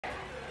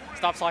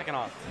Stop slacking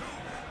off.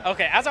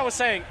 Okay, as I was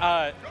saying,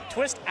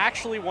 Twist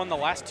actually won the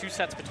last 2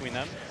 sets between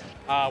them,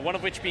 one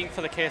of which being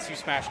for the KSU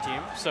Smash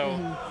team. So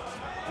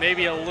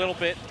maybe a little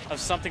bit of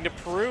something to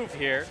prove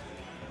here.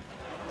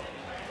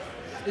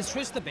 Is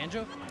Twist the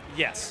Banjo?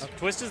 Yes, Okay.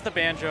 Twist is the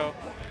Banjo,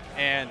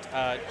 and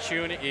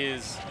Chun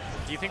is...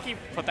 Do you think he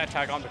put that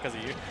tag on because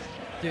of you?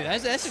 Dude,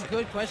 that's a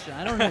good question.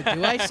 I don't know.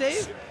 Do I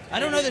save? I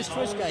don't know this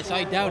Twist guy, so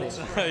I doubt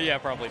it. Yeah,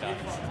 probably not.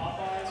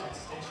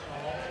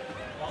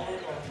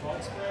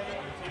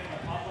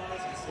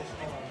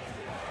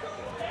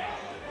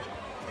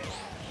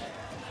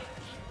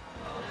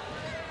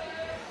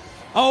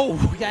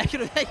 Oh, yeah, I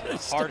could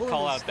have Hard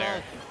call out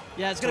there.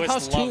 Yeah, it's going to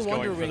Twist cost 2 loves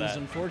Wonder going for Wings, that.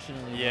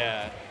 unfortunately.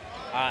 Yeah.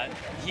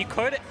 He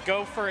could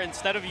go for,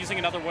 instead of using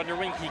another Wonder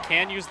Wing, he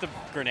can use the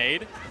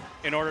grenade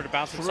in order to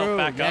bounce himself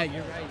back yeah, up.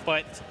 you're right.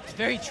 But It's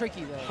very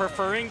tricky, though.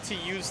 preferring to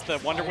use the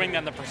Wonder Wing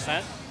than the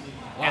percent.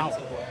 Wow.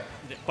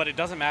 But it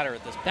doesn't matter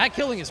at this point. That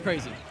killing is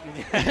crazy.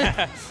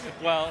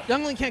 Well,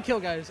 Youngling can't kill,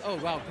 guys. Oh,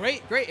 wow.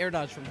 Great air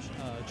dodge from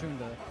Chun,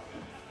 though.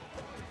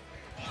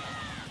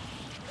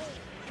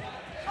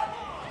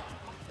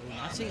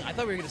 I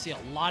thought we were going to see a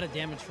lot of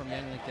damage from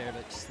Youngling there,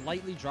 but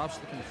slightly drops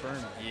the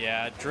confirm.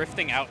 yeah,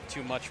 drifting out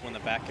too much when the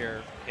back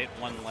air hit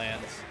one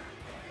lands.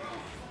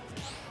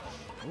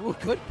 Ooh,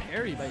 good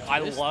parry by Twist, I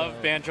love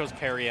though. Banjo's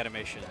parry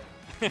animation.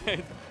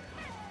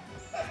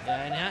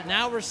 Yeah,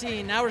 now we're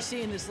seeing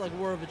this like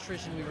war of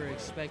attrition we were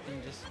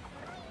expecting. Just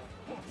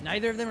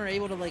neither of them are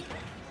able to like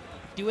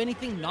do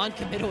anything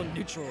non-committal and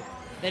neutral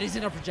that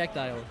isn't a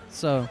projectile.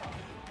 So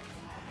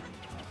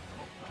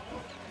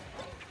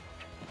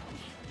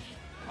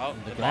Oh,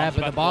 the the grab,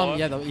 but the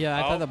bomb, I Oh.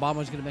 thought the bomb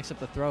was gonna mix up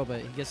the throw,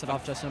 but he gets it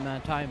off just in a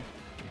amount of time.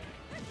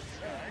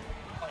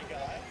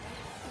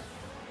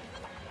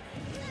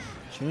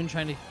 Chun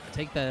trying to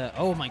take the.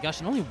 Oh my gosh,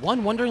 and only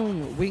one Wonder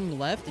Wing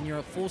left, and you're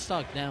a full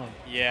stock down.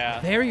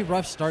 Yeah. Very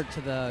rough start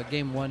to the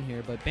game 1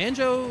 here, but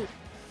Banjo,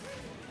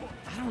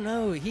 I don't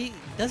know. He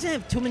doesn't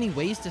have too many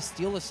ways to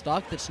steal a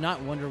stock that's not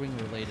Wonder Wing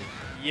related.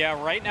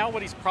 Yeah, right now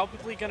what he's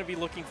probably going to be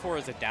looking for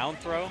is a down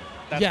throw.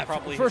 That's yeah,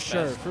 probably for his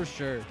sure, best, for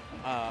sure.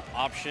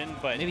 option.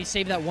 But Maybe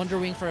save that Wonder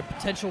Wing for a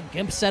potential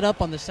Gimp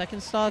setup on the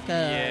second stock.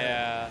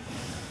 yeah,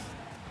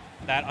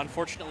 that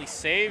unfortunately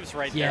saves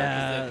right Yeah.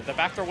 there. 'Cause the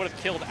back throw would have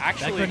killed. That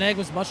Actually, grenade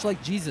was much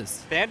like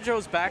Jesus.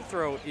 Banjo's back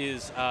throw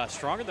is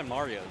stronger than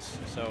Mario's,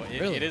 so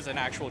Really? it is an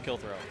actual kill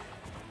throw.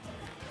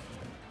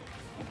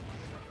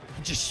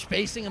 Just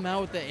spacing him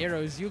out with the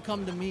arrows. You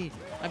come to me.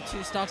 I'm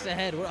 2 stocks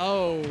ahead.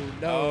 Oh,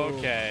 no.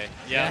 Okay,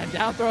 yeah.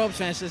 Down throw up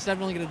smash is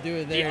definitely going to do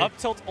it The there. up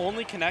tilt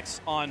only connects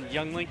on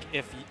Young Link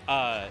if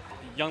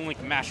Young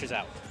Link mashes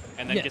out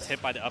and then Yes. gets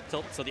hit by the up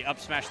tilt. So the up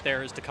smash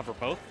there is to cover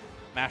both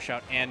mash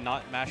out and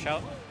not mash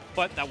out,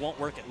 but that won't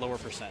work at lower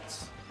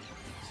percents.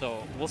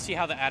 So we'll see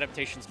how the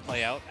adaptations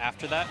play out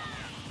after that.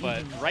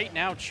 But right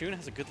now, Chun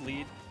has a good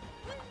lead.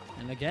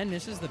 And again,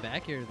 misses the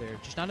back air there.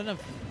 Just not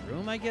enough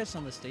room, I guess,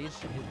 on the stage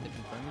to hit the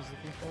confirm he's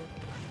looking for.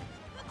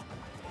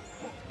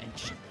 And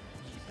just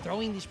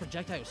throwing these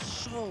projectiles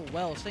so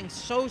well, staying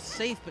so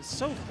safe, but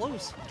so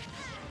close.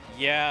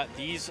 Yeah,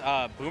 these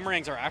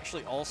boomerangs are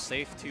actually all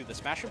safe too. The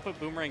smash and put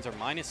boomerangs are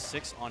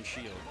 -6 on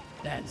shield.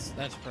 That's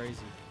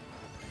crazy.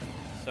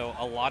 So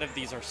a lot of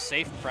these are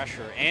safe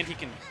pressure, and he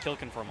can kill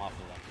confirm off of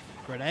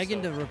them. Grenag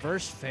into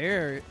reverse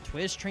fair.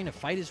 Twist trying to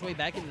fight his way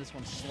back into this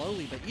one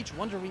slowly, but each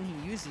Wonder Wing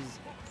he uses,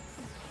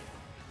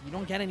 you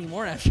don't get any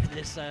more after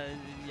this.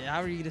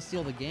 How are you going to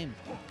steal the game?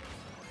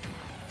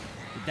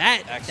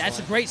 That's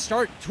a great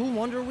start. 2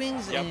 Wonder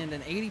Wings and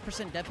an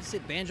 80%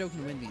 deficit. Banjo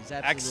can win these.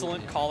 Absolutely.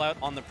 Excellent call out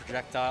on the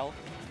projectile.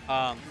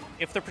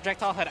 If the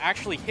projectile had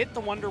actually hit the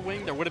Wonder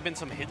Wing, there would have been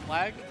some hit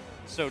lag,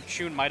 so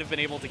Chun might have been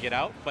able to get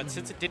out. But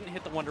since it didn't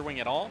hit the Wonder Wing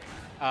at all,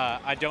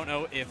 I don't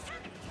know if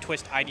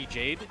Twist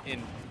IDJ'd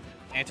in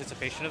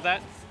anticipation of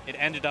that. It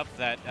ended up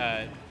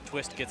that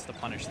Twist gets the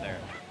punish there.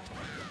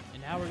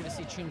 And now we're going to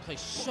see Chun play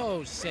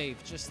so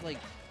safe. Just like,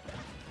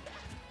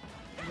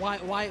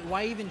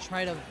 why even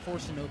try to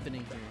force an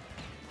opening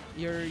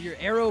here? Your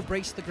arrow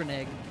breaks the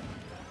grenade.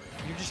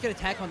 You're just going to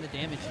tack on the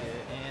damage here.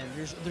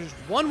 And there's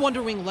 1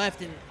 Wonder Wing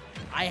left, and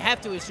I have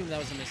to assume that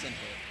was a misinput.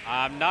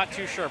 I'm not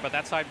too sure, but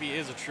that side B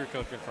is a true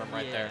code confirm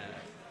right there.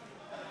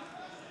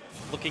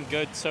 Looking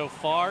good so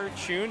far.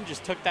 Chun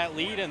just took that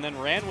lead and then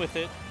ran with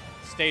it.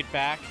 Stayed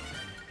back.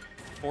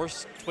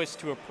 Forced Twist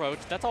to approach.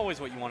 That's always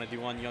what you want to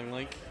do on Young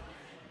Link.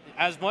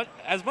 As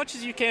much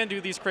as you can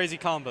do these crazy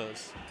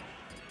combos,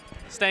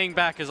 staying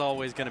back is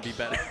always going to be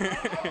better.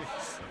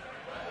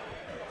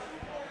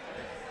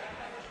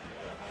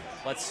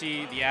 Let's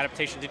see the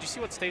adaptation. Did you see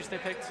what stage they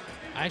picked?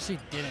 I actually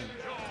didn't.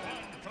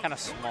 Kind of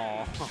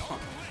small.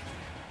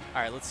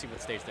 All right, let's see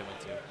what stage they went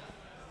to.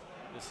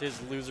 This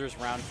is losers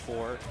round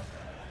 4.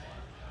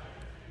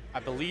 I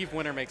believe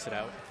winner makes it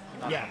out.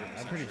 Not Yeah, 100%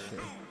 I'm pretty sure.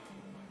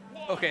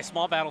 Okay,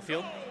 small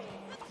battlefield.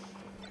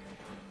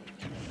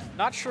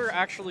 Not sure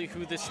actually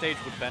who this stage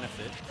would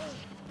benefit.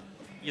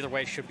 Either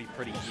way, it should be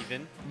pretty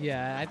even.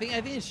 Yeah, I think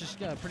it's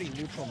just a pretty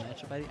neutral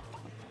matchup. I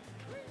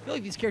feel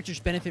like these characters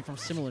benefit from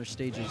similar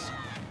stages.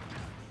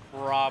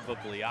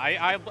 Probably.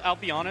 I'll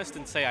be honest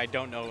and say I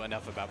don't know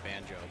enough about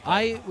Banjo.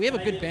 We have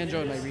a good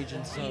Banjo in my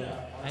region, so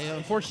I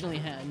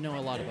unfortunately know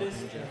a lot about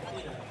Banjo.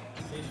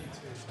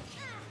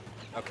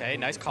 Okay,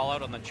 nice call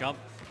out on the jump.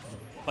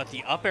 But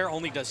the up air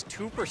only does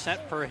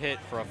 2% per hit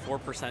for a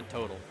 4%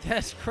 total.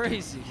 That's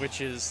crazy.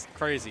 Which is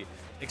crazy.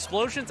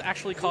 Explosions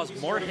actually cause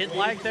more hit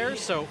lag there,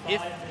 so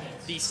if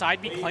the side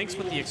B clanks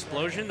with the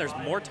explosion, there's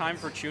more time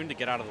for Chun to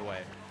get out of the way.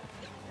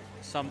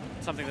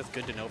 Something that's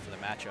good to know for the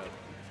matchup.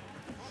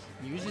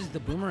 Uses the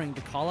boomerang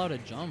to call out a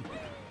jump.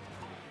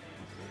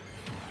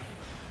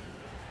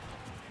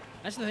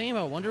 That's the thing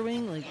about Wonder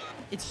Wing, like,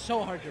 it's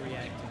so hard to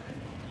react to.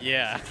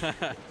 Yeah.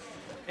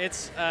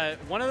 It's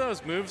one of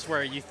those moves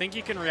where you think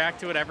you can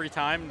react to it every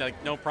time,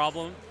 like no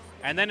problem,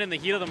 and then in the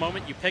heat of the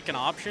moment you pick an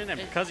option,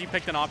 and because you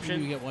picked an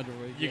option, you get Wonder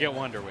Wing. You get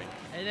Wonder Wing.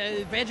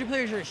 And Banjo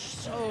players are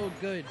so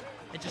good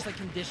at just like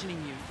conditioning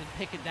you to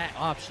pick that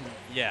option.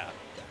 Yeah.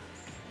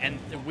 And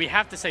we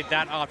have to say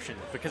that option,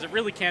 because it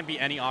really can be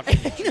any option.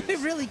 It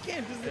really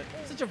can, because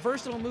it's such a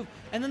versatile move.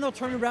 And then they'll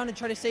turn around and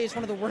try to say it's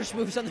one of the worst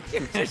moves on the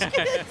character's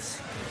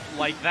kits.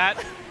 Like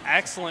that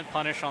excellent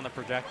punish on the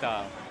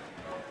projectile.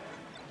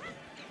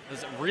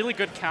 There's a really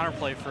good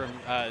counterplay from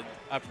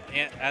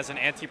as an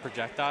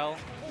anti-projectile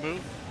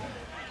move.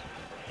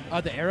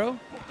 The arrow?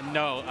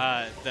 No,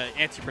 the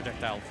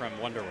anti-projectile from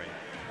Wonder Wing.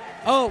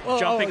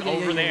 Jumping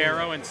over the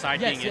arrow and side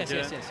being into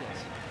it. Yes.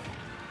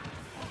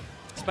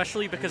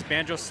 Especially because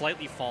Banjo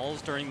slightly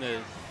falls during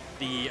the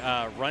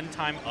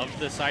runtime of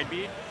the side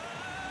B.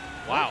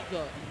 Wow.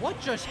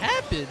 What just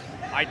happened?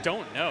 I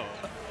don't know.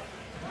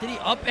 Did he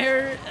up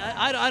air?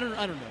 I don't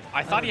know.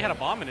 I thought he had a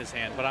bomb in his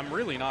hand, but I'm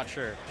really not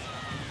sure.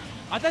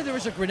 I thought there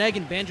was a grenade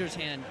in Banjo's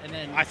hand, and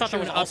then I thought there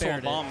was also a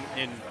up-aired bomb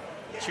in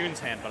Chun's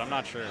hand, but I'm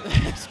not sure.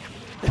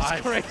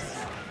 That's crazy.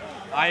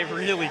 I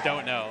really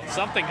don't know.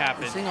 Something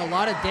happened. We're seeing a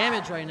lot of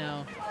damage right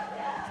now.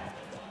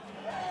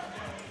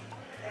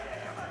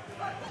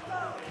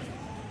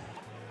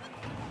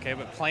 Okay,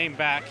 but playing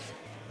back,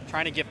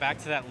 trying to get back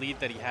to that lead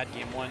that he had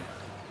game one.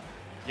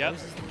 Yep.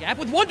 Closes the gap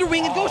with Wonder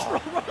Wing and goes for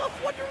a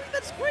run-off Wonder Wing.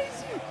 That's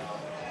crazy.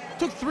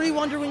 Took 3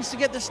 Wonder Wings to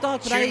get the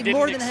stock, but I'm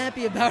more than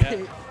happy about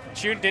it.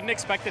 Chun didn't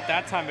expect it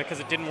that time because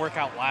it didn't work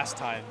out last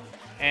time.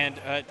 And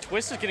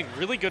Twist is getting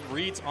really good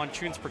reads on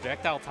Chun's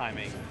projectile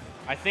timing.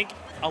 I think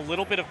a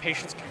little bit of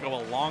patience can go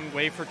a long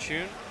way for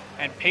Chun.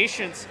 And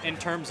patience in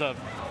terms of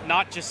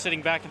not just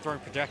sitting back and throwing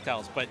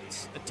projectiles, but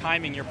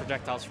timing your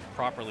projectiles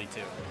properly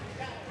too.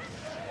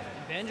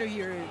 Banjo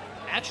here,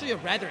 actually a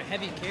rather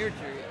heavy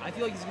character. I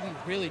feel like he's going to be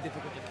really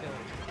difficult to kill.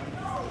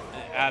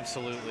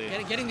 Absolutely.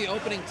 Getting the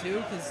opening too,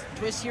 because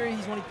Twist here,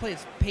 he's wanting to play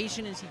as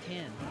patient as he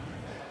can.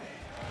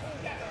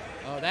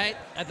 Oh, I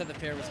thought the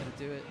fair was going to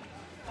do it.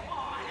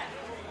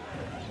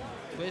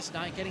 Twist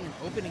not getting an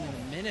opening in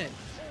a minute.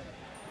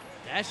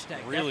 Dash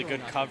stack. Really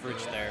good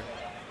coverage there.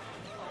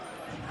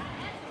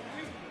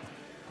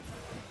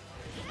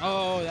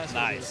 Oh, that's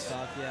nice.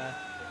 Stock, yeah.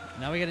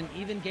 Now we got an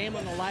even game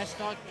on the last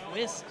stock.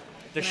 Twist.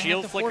 The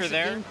shield flicker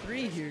there game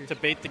 3 here to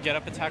bait the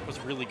get-up attack was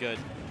really good.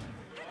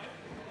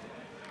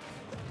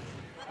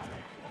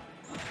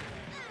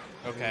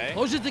 Okay.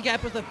 Closes the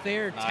gap with a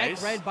fair.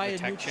 Nice. Tech read by a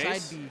tech nuke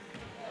chase. side B.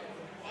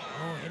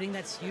 Oh, hitting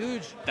that's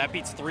huge. That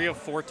beats 3 of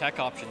 4 tech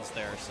options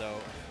there, so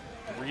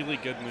really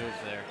good move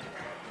there.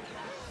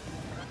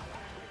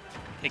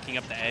 Picking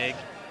up the egg.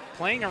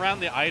 Playing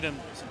around the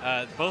items.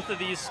 Both of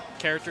these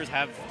characters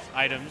have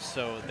items,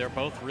 so they're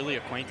both really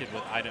acquainted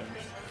with items.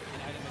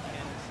 And item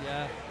mechanics,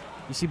 yeah.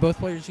 You see both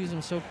players use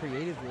them so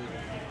creatively.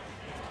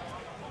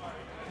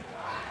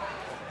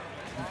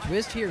 And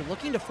Twist here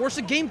looking to force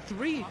a game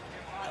 3.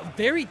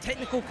 Very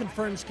technical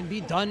confirms can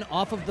be done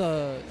off of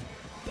the,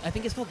 I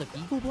think it's called the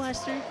Beagle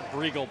Blaster?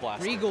 Regal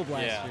Blaster. Regal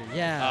Blaster,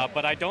 yeah.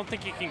 But I don't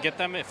think you can get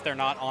them if they're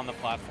not on the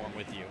platform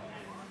with you.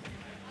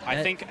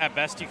 I think at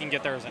best you can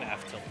get there as an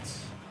F-tilts.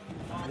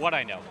 What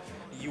I know.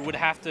 You would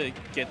have to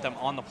get them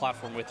on the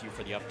platform with you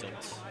for the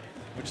up-tilts,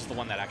 which is the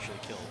one that actually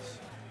kills.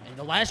 And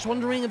the last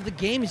Wonder Wing of the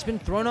game has been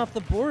thrown off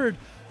the board.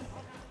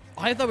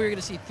 I thought we were going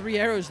to see 3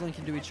 arrows link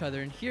into each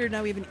other, and here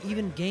now we have an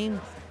even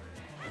game.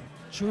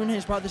 Chun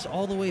has brought this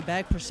all the way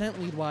back percent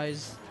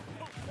lead-wise.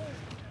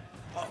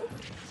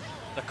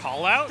 The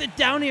call-out? The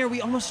down air,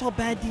 we almost saw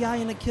bad DI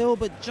in a kill,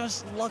 but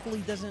just luckily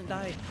doesn't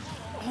die.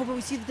 Oh, but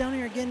we see the down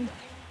air again.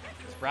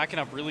 It's racking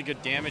up really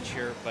good damage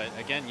here, but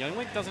again, Young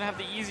Link doesn't have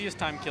the easiest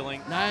time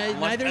killing.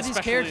 Neither of these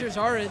characters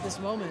are at this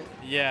moment.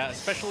 Yeah,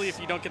 especially if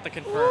you don't get the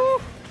confirm.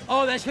 Woo!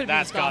 Oh, that should be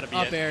That's got to be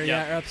up it. air,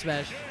 yeah, or up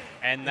smash.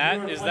 And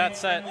that is that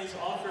set.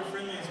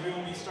 Friendlies, we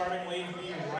will be starting late